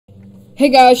Hey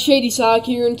guys, Shady Sock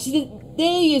here, and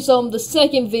today is the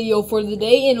second video for the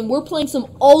day, and we're playing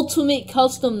some Ultimate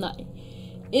Custom Night.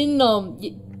 In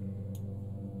the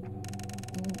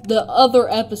other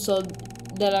episode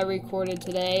that I recorded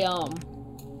today,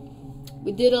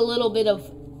 we did a little bit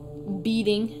of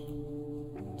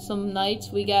beating some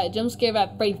nights. We got jump scared by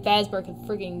Freddy Fazbear because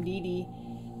freaking Dee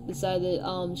decided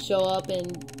to show up,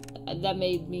 and that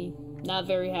made me not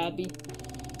very happy.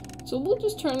 So we'll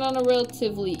just turn on a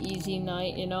relatively easy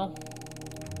night, you know,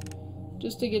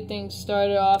 just to get things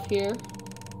started off here.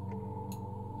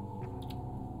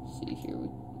 Let's see here,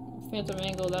 Phantom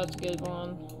Angle, that's a good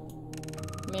one.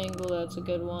 Mangle, that's a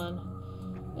good one.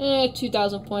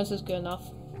 2,000 points is good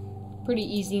enough. Pretty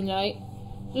easy night.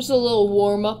 Just a little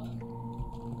warm up.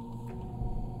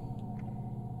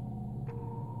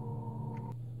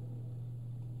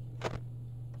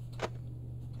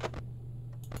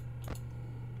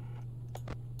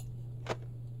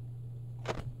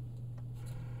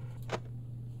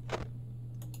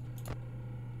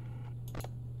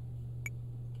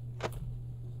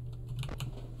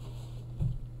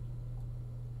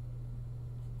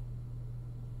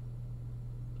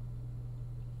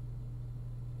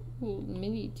 Ooh,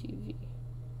 mini TV.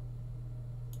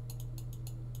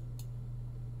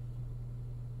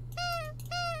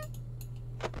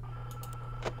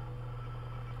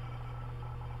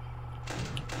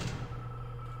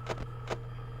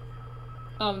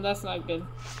 That's not good.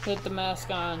 Put the mask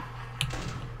on.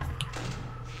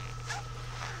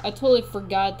 I totally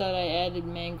forgot that I added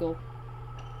Mangle.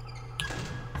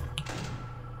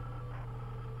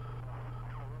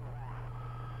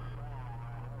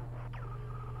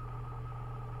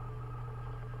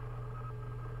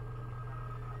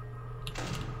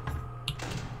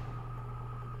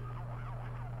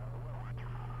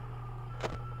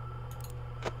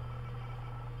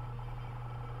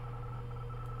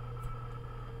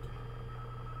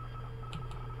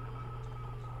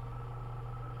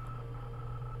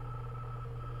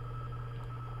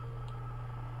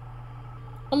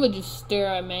 I'm gonna just stare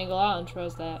at Mangle. I don't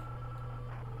trust that.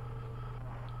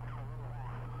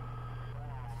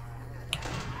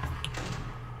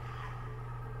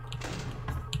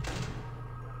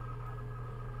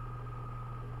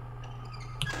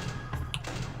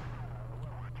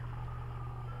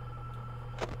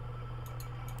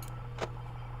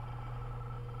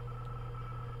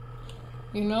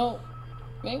 You know,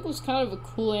 Mangle's kind of a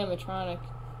cool animatronic.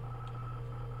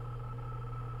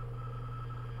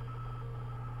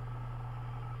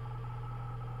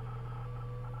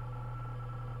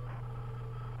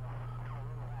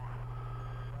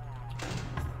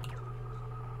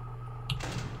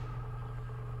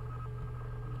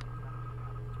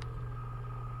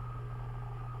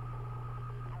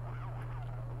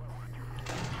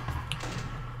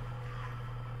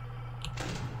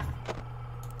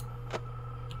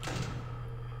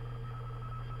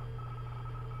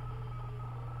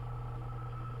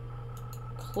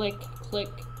 Click, click,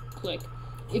 click.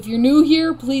 If you're new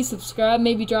here, please subscribe.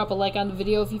 Maybe drop a like on the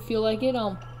video if you feel like it.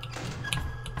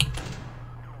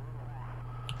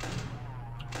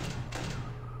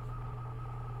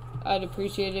 I'd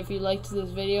appreciate it if you liked this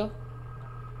video.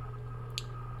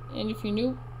 And if you're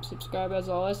new, subscribe as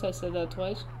always. I said that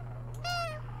twice.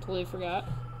 Totally forgot.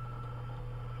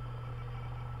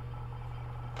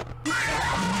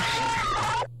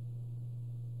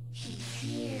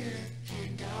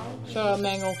 Shut up,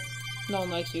 Mangle. No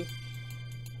one likes you.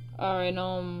 Alright,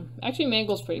 actually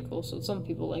Mangle's pretty cool, so some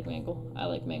people like Mangle. I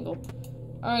like Mangle.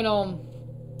 Alright,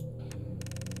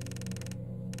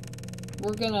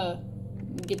 we're gonna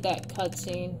get that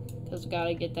cutscene, because we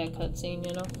gotta get that cutscene,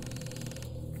 you know?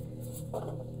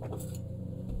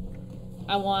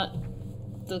 I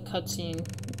want the cutscene,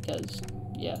 because,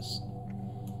 yes.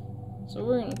 So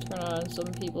we're gonna turn on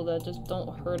some people that just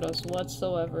don't hurt us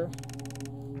whatsoever.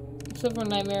 Except for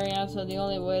Nightmare, so the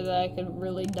only way that I could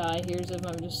really die here is if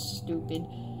I'm just stupid.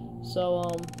 So,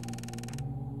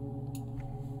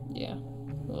 yeah.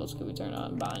 What else could we turn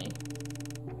on? Bonnie.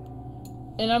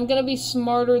 And I'm gonna be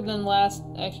smarter than last.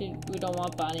 Actually, we don't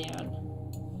want Bonnie on.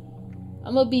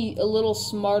 I'm gonna be a little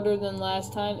smarter than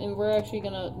last time, and we're actually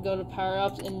gonna go to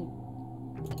power-ups and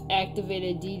activate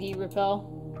a DD repel.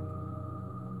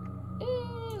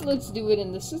 And let's do it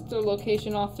in the sister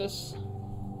location office.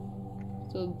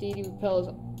 So DD repel is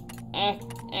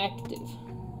active.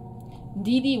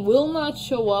 DD will not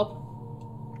show up.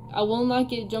 I will not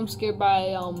get jump scared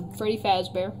by Freddy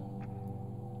Fazbear.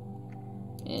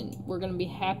 And we're gonna be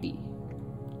happy.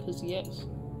 Cause yes.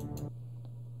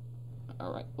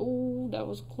 Alright. Oh, that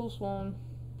was a close one.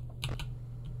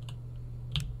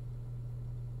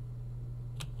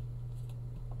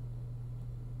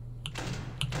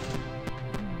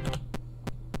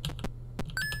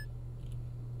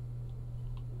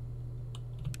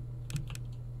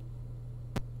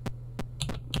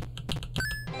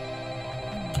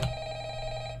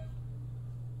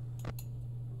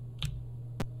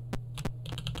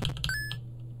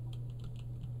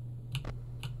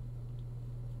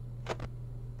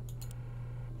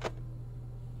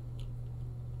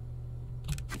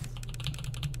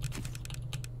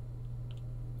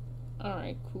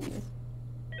 Alright, cool.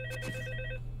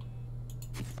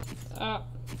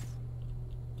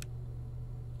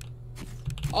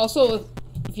 Also,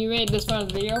 if you made this far in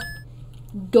the video,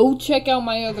 go check out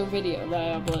my other video that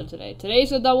I uploaded today.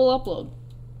 Today's a double upload.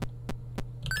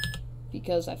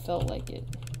 Because I felt like it.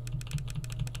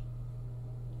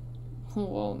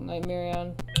 Whoa, Nightmare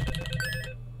on.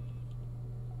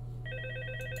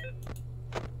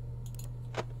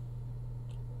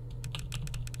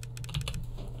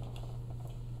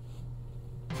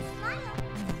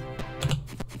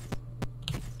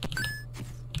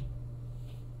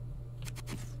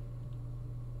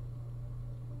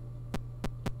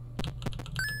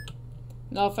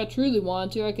 Now, if I truly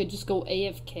wanted to, I could just go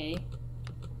AFK.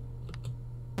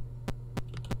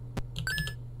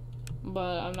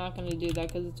 But I'm not gonna do that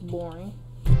because it's boring.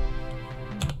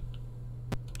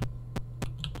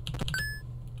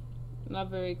 Not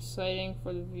very exciting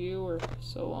for the viewer,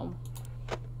 so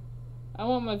I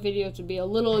want my video to be a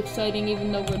little exciting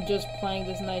even though we're just playing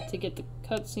this night to get the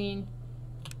cutscene.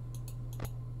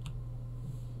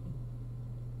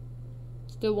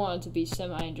 Still want it to be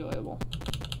semi-enjoyable.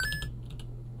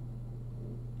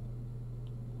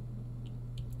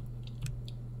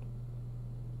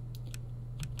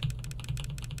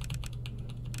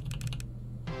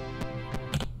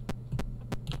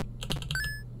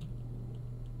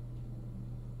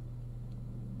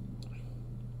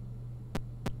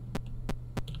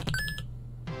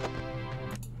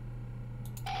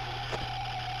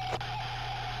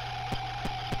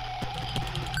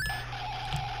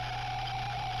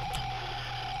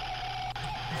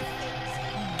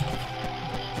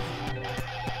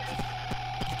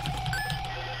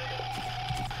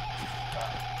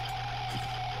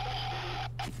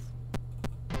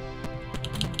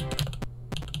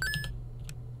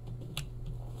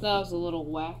 That was a little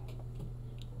whack.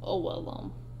 Oh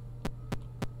well,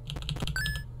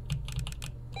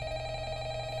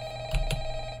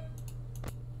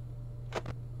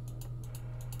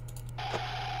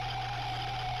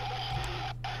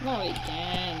 Not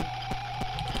again.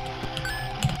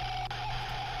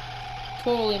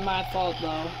 Totally my fault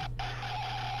though.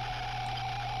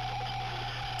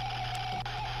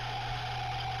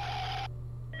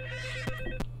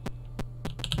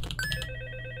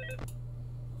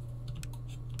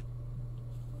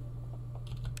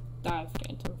 Die,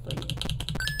 Phantom Freddy.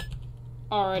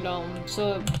 Alright,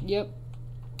 so, yep.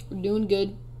 We're doing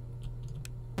good.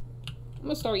 I'm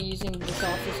gonna start using this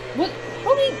office. What?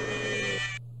 How did...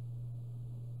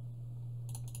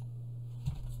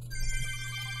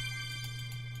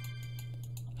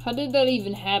 How did that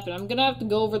even happen? I'm gonna have to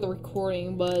go over the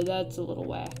recording, but that's a little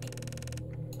whack.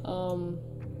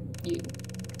 You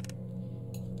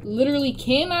literally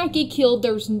cannot get killed.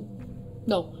 There's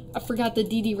no, I forgot the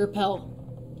DD repel.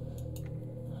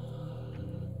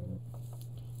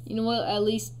 You know what? At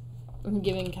least I'm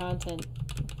giving content.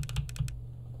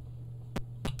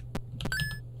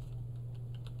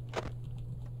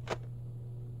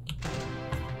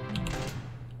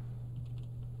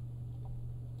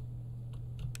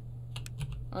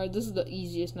 Alright, this is the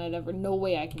easiest night ever. No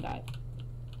way I can die.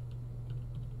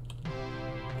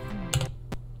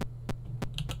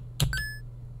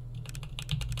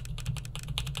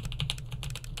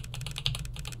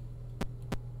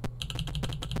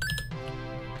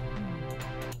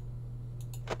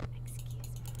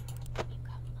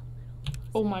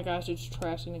 Oh my gosh, it's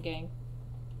trashing the game.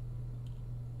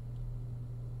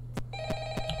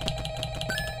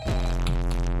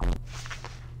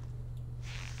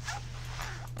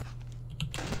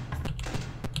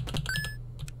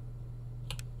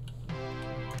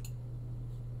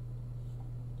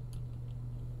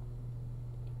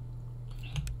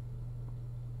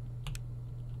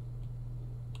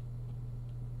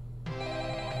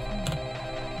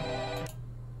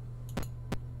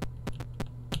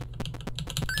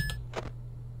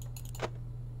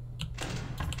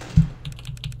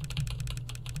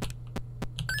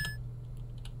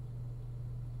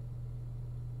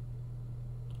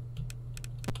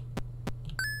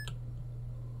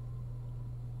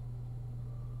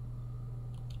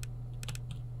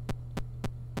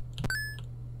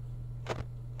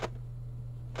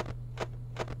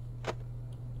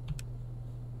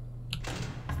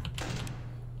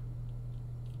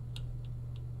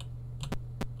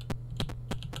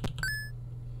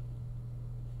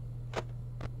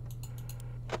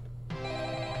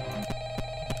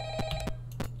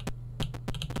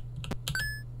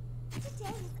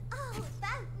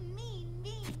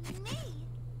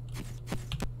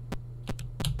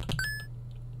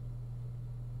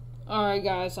 Alright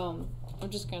guys, I'm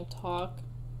just gonna talk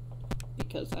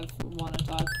because I want to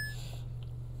talk.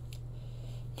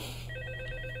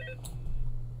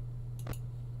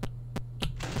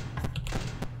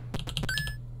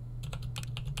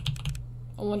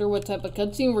 I wonder what type of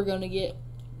cutscene we're gonna get.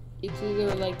 It's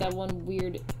either like that one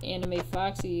weird anime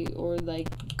Foxy or like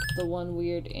the one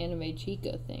weird anime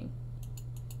Chica thing.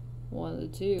 One of the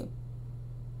two.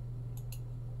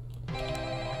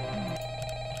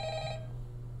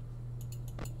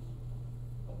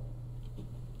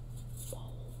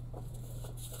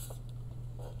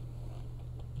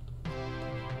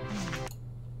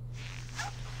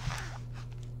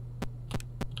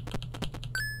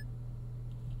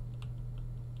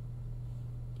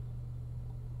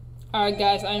 Alright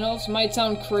guys, I know this might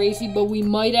sound crazy, but we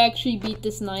might actually beat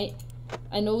this night.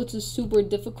 I know it's a super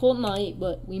difficult night,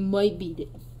 but we might beat it.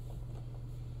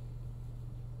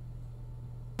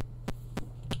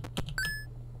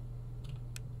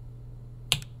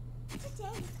 Today's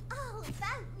all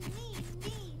about me.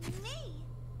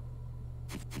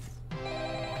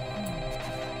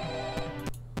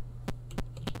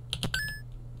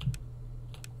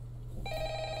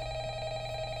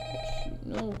 Shoot,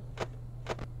 no.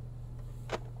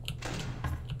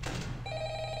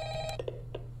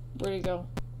 Where'd he go?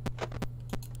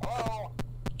 Hello?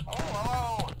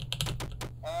 Hello?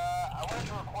 I wanted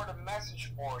to record a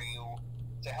message for you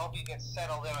to help you get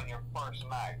settled in on your first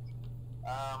night.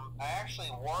 I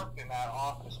actually worked in that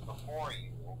office before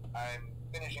you. I'm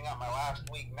finishing up my last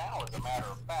week now, as a matter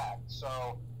of fact,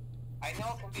 so I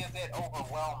know it can be a bit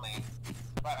overwhelming,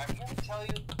 but I'm here to tell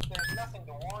you there's nothing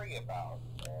to worry about.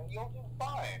 You'll do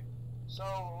fine. So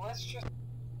let's just...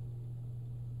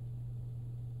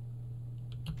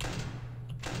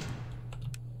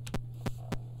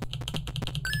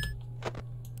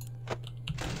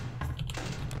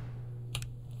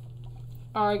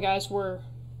 Alright guys, we're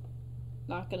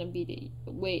not gonna beat it.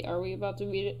 Wait, are we about to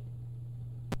beat it?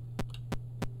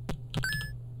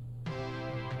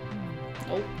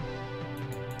 Nope.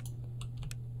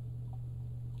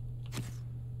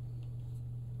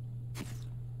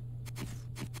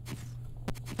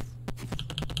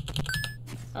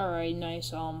 Alright,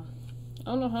 nice. I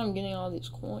don't know how I'm getting all these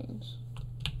coins.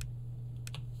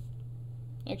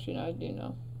 Actually, no, I do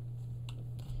know.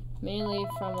 Mainly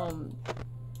from,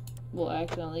 well,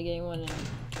 accidentally getting one and,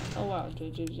 oh wow,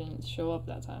 JJ didn't show up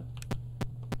that time.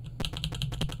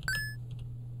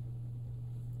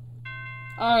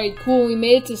 Alright, cool, we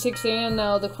made it to 6 AM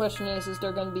now. The question is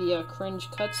there gonna be a cringe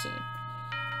cutscene?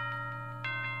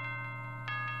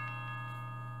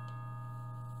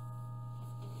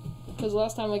 Because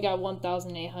last time we got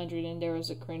 1,800 and there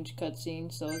was a cringe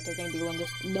cutscene, so is there gonna be one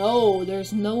this? No,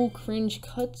 there's no cringe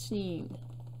cutscene.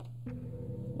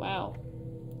 Wow.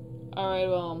 Alright,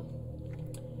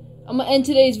 I'm gonna end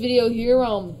today's video here.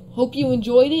 Hope you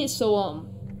enjoyed it, so,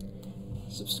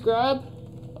 subscribe.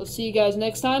 I'll see you guys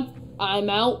next time. I'm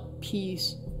out.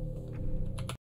 Peace.